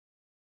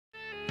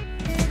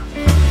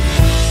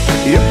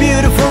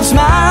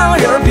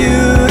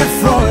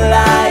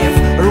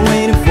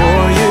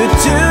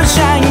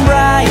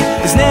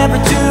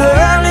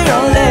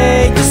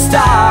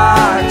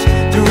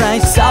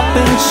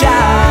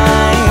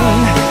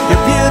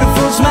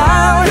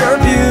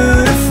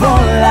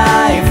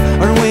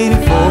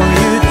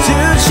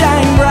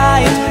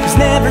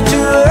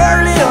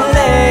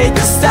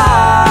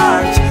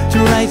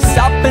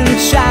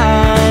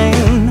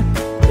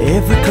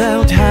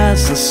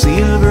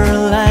silver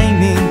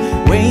lining.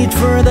 Wait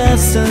for the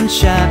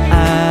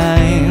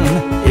sunshine.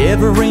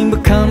 Every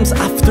rainbow comes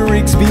after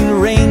it's been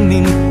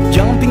raining.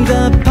 Jump in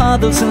the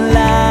puddles and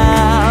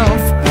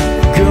laugh.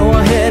 Go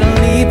ahead and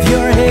leave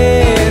your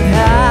head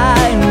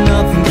high.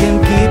 Nothing can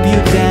keep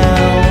you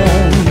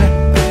down.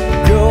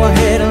 Go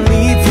ahead and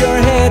leave your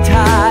head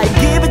high.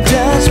 Give it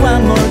just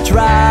one more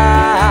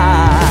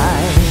try.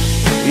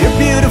 Your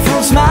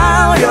beautiful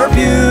smile, your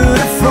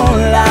beautiful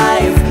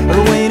life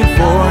are waiting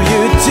for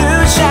you to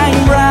shine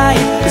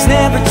bright. It's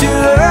never too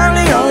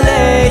early or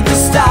late to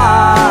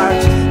start,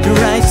 to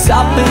rise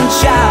up and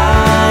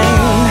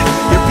shine.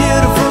 Your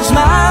beautiful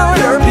smile,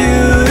 your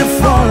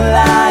beautiful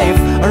life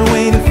are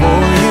waiting for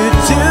you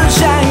to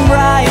shine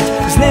bright.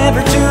 It's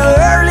never too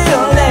early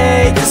or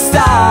late to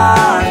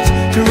start,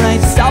 to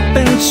rise up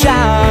and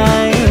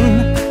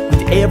shine.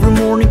 With every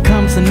morning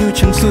comes a new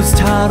chance to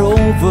start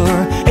over.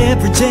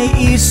 Every day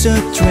is a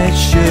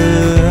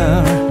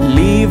treasure.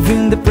 Live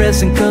in the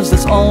present, cause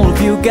that's all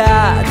you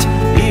got.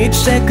 Each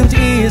second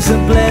is a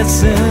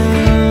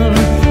blessing.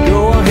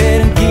 Go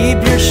ahead and keep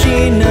your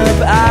chin up.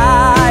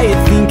 I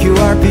think you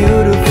are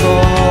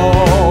beautiful.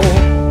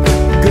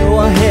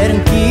 Go ahead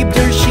and keep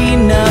your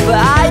chin up.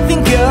 I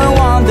think you're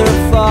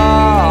wonderful.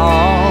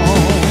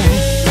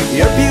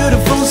 Your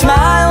beautiful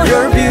smile,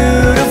 your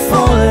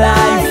beautiful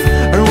life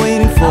are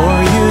waiting for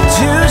you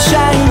to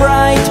shine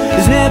bright.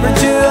 It's never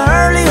too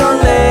early or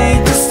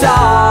late to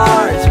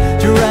start,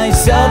 to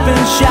rise up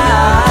and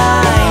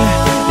shine.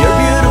 Your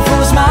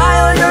beautiful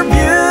smile, your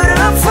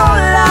beautiful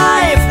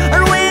life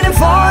are waiting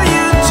for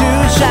you to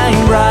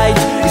shine bright.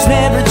 It's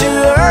never too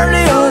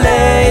early or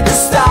late to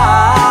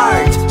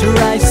start, to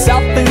rise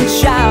up and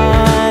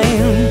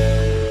shine.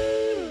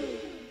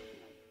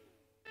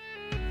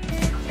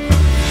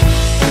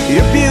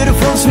 Your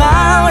beautiful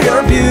smile,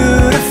 your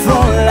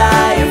beautiful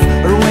life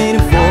are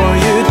waiting for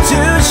you to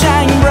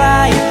shine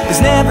bright.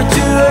 It's never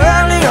too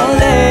early or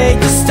late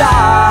to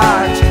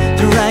start,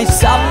 to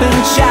rise up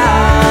and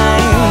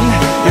shine.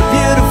 Your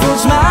beautiful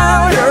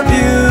smile, your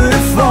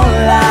beautiful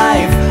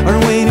life are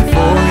waiting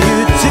for you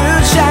to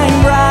shine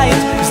bright.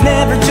 It's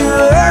never too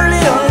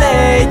early or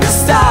late to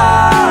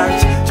start,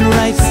 to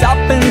rise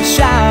up and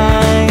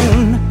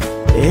shine.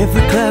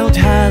 Every cloud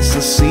has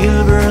a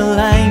silver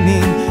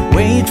lining.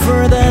 Wait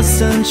for the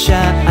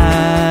sunshine.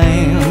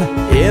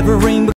 Every rainbow